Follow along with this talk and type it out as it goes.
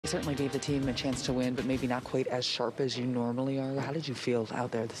certainly gave the team a chance to win, but maybe not quite as sharp as you normally are. How did you feel out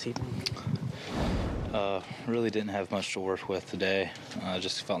there this evening? Really didn't have much to work with today.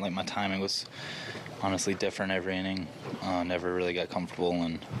 Just felt like my timing was honestly different every inning. Never really got comfortable,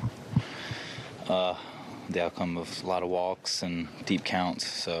 and the outcome of a lot of walks and deep counts,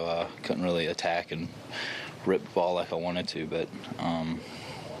 so couldn't really attack and rip the ball like I wanted to, but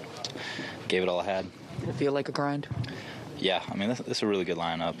gave it all I had. Did it feel like a grind? Yeah, I mean, this is a really good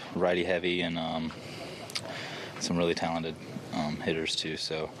lineup, righty heavy, and some really talented hitters too,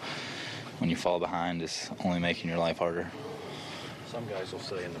 so when you fall behind, it's only making your life harder. Some guys will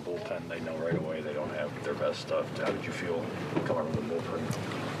say in the bullpen they know right away they don't have their best stuff. How did you feel coming from the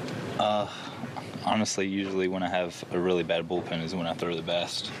bullpen? Honestly, usually when I have a really bad bullpen is when I throw the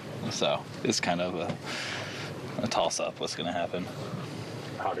best. So it's kind of a toss-up what's going to happen.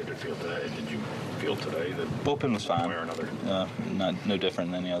 How did it feel today? Did you feel today that bullpen was fine? One way or another? No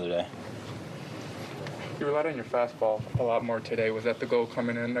different than the other day. You relied on your fastball a lot more today. Was that the goal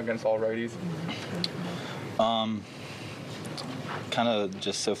coming in against all righties? Kind of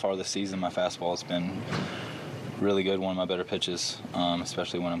just so far this season, my fastball has been really good, one of my better pitches,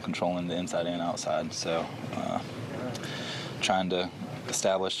 especially when I'm controlling the inside and outside. So trying to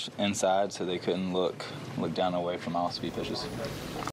establish inside so they couldn't look down away from off-speed pitches.